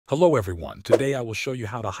Hello everyone, today I will show you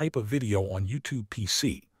how to hype a video on YouTube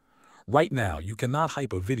PC. Right now, you cannot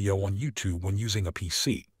hype a video on YouTube when using a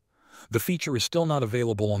PC. The feature is still not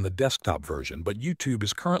available on the desktop version, but YouTube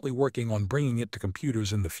is currently working on bringing it to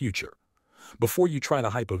computers in the future. Before you try to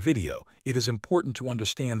hype a video, it is important to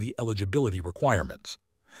understand the eligibility requirements.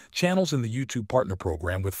 Channels in the YouTube Partner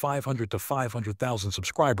Program with 500 to 500,000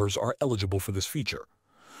 subscribers are eligible for this feature.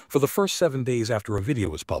 For the first 7 days after a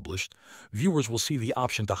video is published, viewers will see the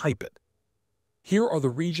option to hype it. Here are the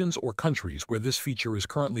regions or countries where this feature is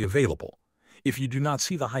currently available. If you do not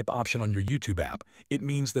see the hype option on your YouTube app, it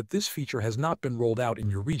means that this feature has not been rolled out in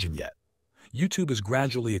your region yet. YouTube is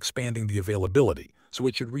gradually expanding the availability, so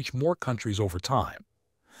it should reach more countries over time.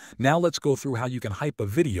 Now let's go through how you can hype a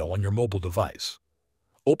video on your mobile device.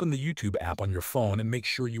 Open the YouTube app on your phone and make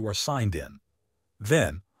sure you are signed in.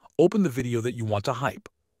 Then, open the video that you want to hype.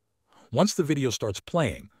 Once the video starts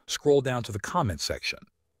playing, scroll down to the comment section.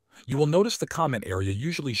 You will notice the comment area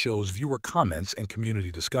usually shows viewer comments and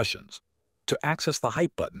community discussions. To access the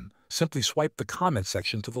hype button, simply swipe the comment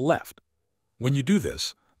section to the left. When you do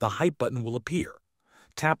this, the hype button will appear.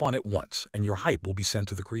 Tap on it once and your hype will be sent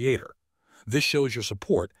to the creator. This shows your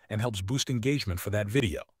support and helps boost engagement for that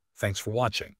video. Thanks for watching.